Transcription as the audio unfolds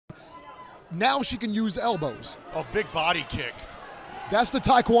Now she can use elbows. Oh, big body kick. That's the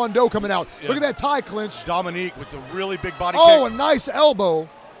Taekwondo coming out. Yeah. Look at that tie clinch. Dominique with the really big body kick. Oh, a nice elbow.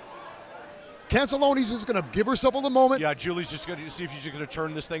 Cancelloni's just going to give herself a little moment. Yeah, Julie's just going to see if she's going to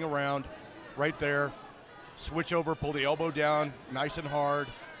turn this thing around right there. Switch over, pull the elbow down, nice and hard.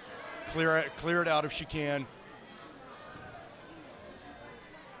 Clear it out if she can.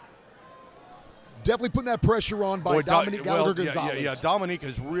 Definitely putting that pressure on by Dominique Gallagher-Gonzalez. Yeah, Dominique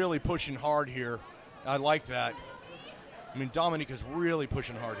is really pushing hard here. I like that. I mean, Dominique is really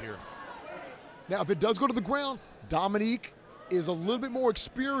pushing hard here. Now, if it does go to the ground, Dominique is a little bit more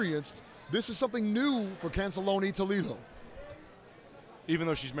experienced. This is something new for Cancelloni Toledo. Even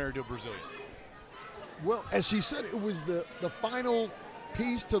though she's married to a Brazilian. Well, as she said, it was the final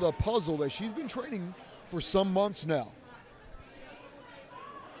piece to the puzzle that she's been training for some months now.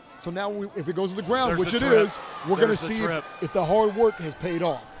 So now if it goes to the ground, which it is, we're going to see if the hard work has paid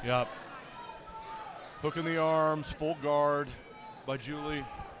off. Yep. Hook in the arms, full guard by Julie.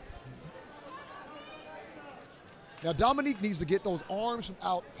 Now Dominique needs to get those arms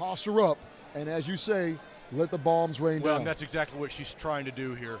out, posture up, and as you say, let the bombs rain down. Well, and that's exactly what she's trying to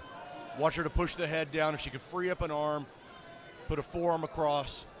do here. Watch her to push the head down. If she can free up an arm, put a forearm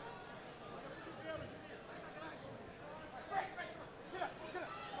across.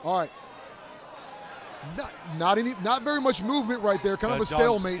 All right. Not very much movement right there. Kind of a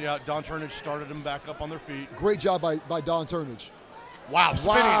stalemate. Yeah, Don Turnage started them back up on their feet. Great job by Don Turnage. Wow,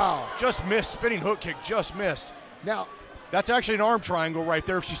 spinning. Wow. Just missed. Spinning hook kick, just missed. Now, that's actually an arm triangle right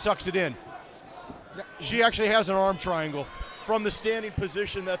there if she sucks it in. She actually has an arm triangle. From the standing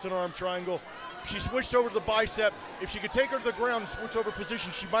position, that's an arm triangle. She switched over to the bicep. If she could take her to the ground and switch over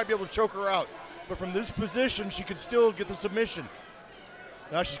position, she might be able to choke her out. But from this position, she could still get the submission.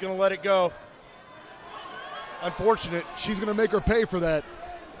 Now she's going to let it go. Unfortunate. She's going to make her pay for that.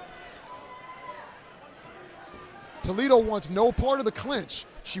 Toledo wants no part of the clinch.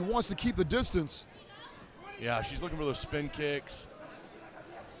 She wants to keep the distance. Yeah, she's looking for those spin kicks.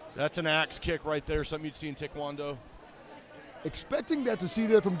 That's an axe kick right there, something you'd see in Taekwondo. Expecting that to see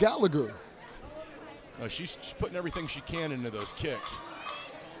that from Gallagher. No, she's putting everything she can into those kicks.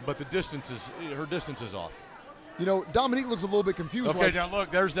 But her distance is off. You know, Dominique looks a little bit confused. Okay, now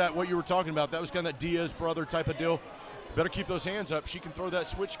look, there's that, what you were talking about. That was kind of that Diaz brother type of deal. Better keep those hands up. She can throw that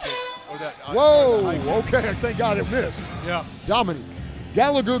switch kick. Or that, whoa, okay, thank God it missed. Yeah. Dominique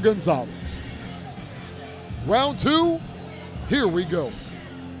Gallagher-Gonzalez. Round 2, here we go.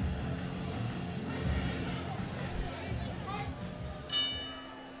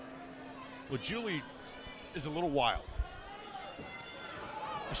 Well, Julie is a little wild.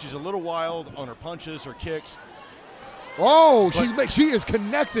 She's a little wild on her punches, her kicks. Oh, she is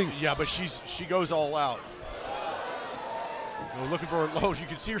connecting. Yeah, but she goes all out. We're looking for her lows. You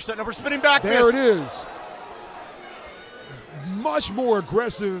can see her setting up her spinning back fist. There it is. Much more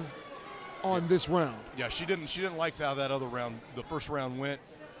aggressive on this round. Yeah, she didn't like how that other round, the first round went.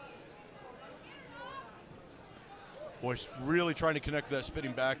 Boy, she's really trying to connect that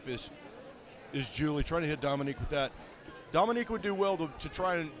spinning back fist. Is Julie trying to hit Dominique with that? Dominique would do well to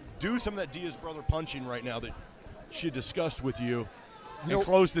try and do some of that Diaz brother punching right now that she discussed with you and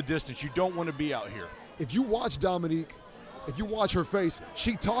close the distance. You don't want to be out here. If you watch Dominique, if you watch her face,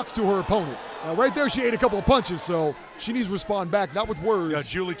 she talks to her opponent. Now, right there, she ate a couple of punches, so she needs to respond back, not with words. Yeah,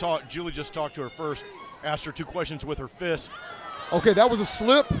 Julie just talked to her first, asked her 2 questions with her fist. Okay, that was a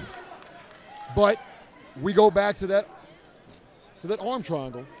slip, but we go back to that arm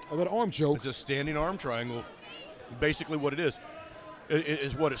triangle, or that arm choke. It's a standing arm triangle. Basically what it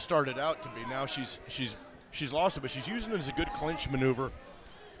is what it started out to be. Now she's lost it, but she's using it as a good clinch maneuver.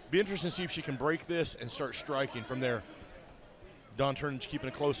 Be interesting to see if she can break this and start striking from there. Don Turnage keeping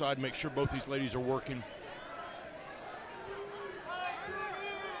a close eye to make sure both these ladies are working.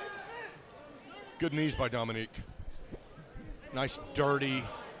 Good knees by Dominique. Nice dirty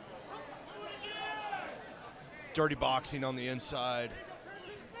boxing on the inside.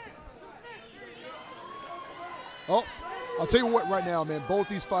 Oh, I'll tell you what right now, man. Both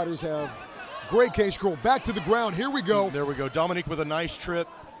these fighters have great cage control. Back to the ground. Here we go. There we go. Dominique with a nice trip.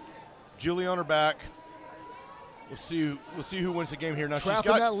 Julie on her back. We'll see who wins the game here. Now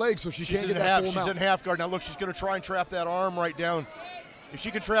trapping that leg so she can't get that full mount. She's in half guard. Now look, she's going to try and trap that arm right down. If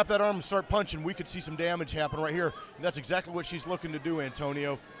she can trap that arm and start punching, we could see some damage happen right here. And that's exactly what she's looking to do,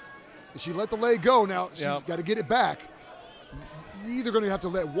 Antonio. If she let the leg go, now she's got to get it back. You're either going to have to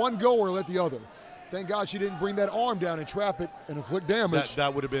let one go or let the other. Thank God she didn't bring that arm down and trap it and inflict damage.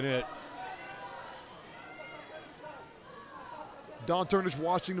 That would have been it. Don Turnage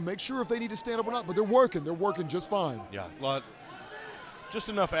watching to make sure if they need to stand up or not, but they're working. They're working just fine. Yeah, Just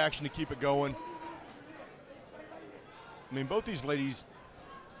enough action to keep it going. I mean, both these ladies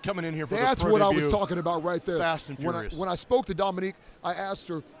coming in here for That's what I was talking about right there. Fast and furious. When I spoke to Dominique, I asked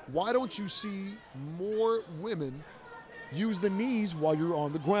her, why don't you see more women use the knees while you're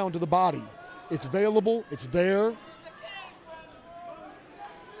on the ground to the body? It's available. It's there.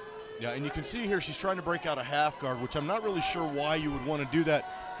 Yeah, and you can see here she's trying to break out a half guard, which I'm not really sure why you would want to do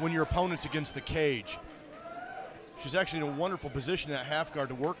that when your opponent's against the cage. She's actually in a wonderful position, that half guard,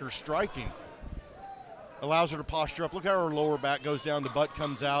 to work her striking. Allows her to posture up. Look how her lower back goes down, the butt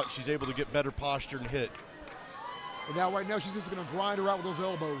comes out. She's able to get better posture and hit. And now right now she's just going to grind her out with those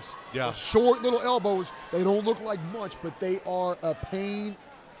elbows. Yeah. Those short little elbows. They don't look like much, but they are a pain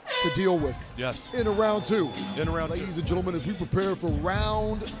to deal with. Yes. In a round 2. In a round 2. Ladies and gentlemen, as we prepare for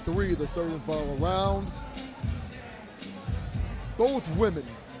round 3, the third and final round, both women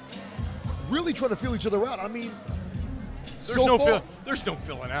really trying to feel each other out. I mean, there's no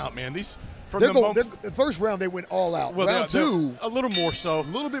filling out, man. These the first round they went all out. Well, round 2, a little more so. A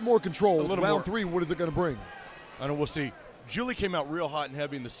little bit more control. Round more. 3, what is it going to bring? I know, we'll see. Julie came out real hot and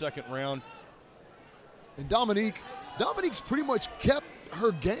heavy in the second round. And Dominique's pretty much kept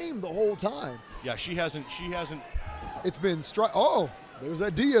her game the whole time. Yeah, she hasn't. It's been oh, there's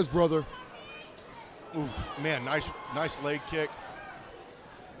that Diaz brother. Ooh, man, nice leg kick.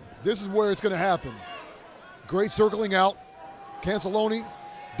 This is where it's going to happen. Great circling out. Canceloni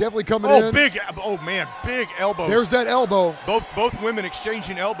definitely coming in. Big elbows. There's that elbow. Both women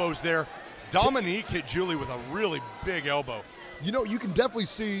exchanging elbows there. Dominique hit Julie with a really big elbow. You know, you can definitely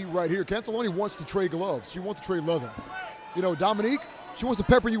see right here, Canceloni wants to trade gloves. She wants to trade leather. You know, Dominique, she wants to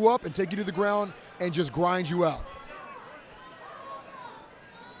pepper you up and take you to the ground and just grind you out.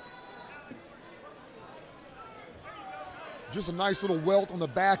 Just a nice little welt on the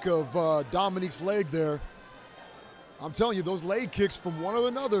back of Dominique's leg there. I'm telling you, those leg kicks from one or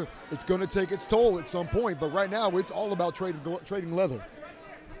another, it's going to take its toll at some point. But right now, it's all about trading leather.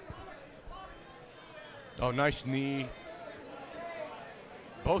 Oh, nice knee.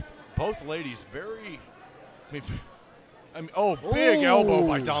 Both ladies very. Big elbow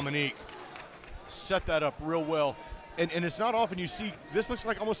by Dominique. Set that up real well. And it's not often you see, this looks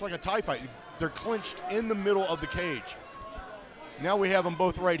like almost like a tie fight. They're clinched in the middle of the cage. Now we have them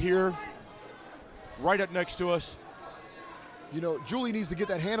both right here, right up next to us. You know, Julie needs to get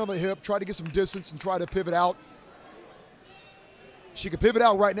that hand on the hip, try to get some distance and try to pivot out. She can pivot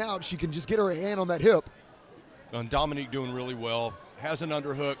out right now. She can just get her hand on that hip. And Dominique doing really well. Has an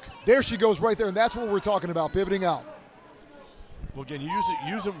underhook. There she goes right there, and that's what we're talking about, pivoting out. Well, again,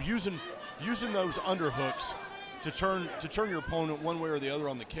 using those underhooks to turn your opponent one way or the other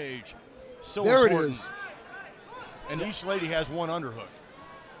on the cage. So there important. It is. And each lady has one underhook.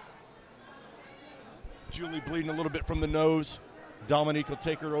 Julie bleeding a little bit from the nose. Dominique will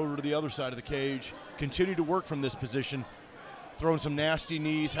take her over to the other side of the cage. Continue to work from this position. Throwing some nasty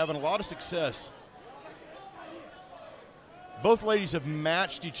knees, having a lot of success. Both ladies have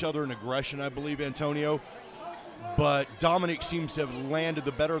matched each other in aggression, I believe, Antonio. But Dominique seems to have landed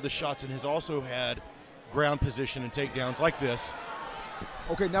the better of the shots and has also had ground position and takedowns like this.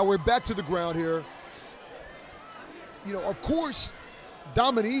 Okay, now we're back to the ground here. You know, of course,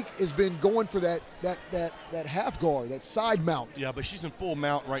 Dominique has been going for that half guard, that side mount. Yeah, but she's in full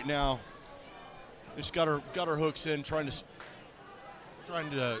mount right now. Just got her hooks in, trying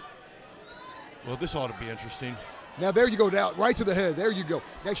to. Well, this ought to be interesting. Now there you go, down right to the head. There you go.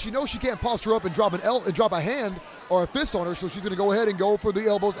 Now she knows she can't posture up and drop a hand or a fist on her, so she's going to go ahead and go for the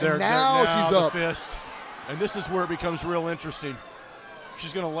elbows. And now she's up. Fist. And this is where it becomes real interesting.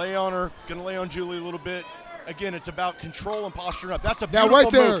 She's going to lay on Julie a little bit. Again, it's about control and posture up. That's a beautiful now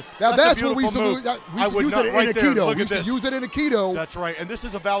right there. Move. Now that's what we used to use it in Aikido. We used to use it in Aikido. That's right. And this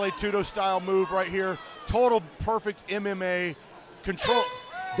is a Vale Tudo style move right here. Total perfect MMA control.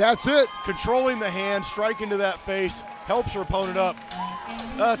 That's it. Controlling the hand, striking to that face, helps her opponent up.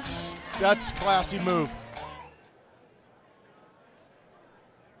 That's classy move.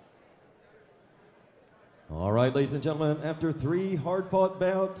 All right, ladies and gentlemen, after 3 hard-fought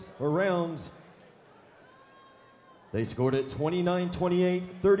bouts or rounds, they scored it 29-28,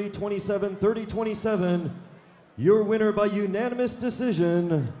 30-27, 30-27. Your winner by unanimous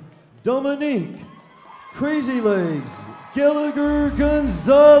decision, Dominique Crazy Legs Gallagher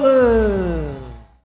Gonzalez.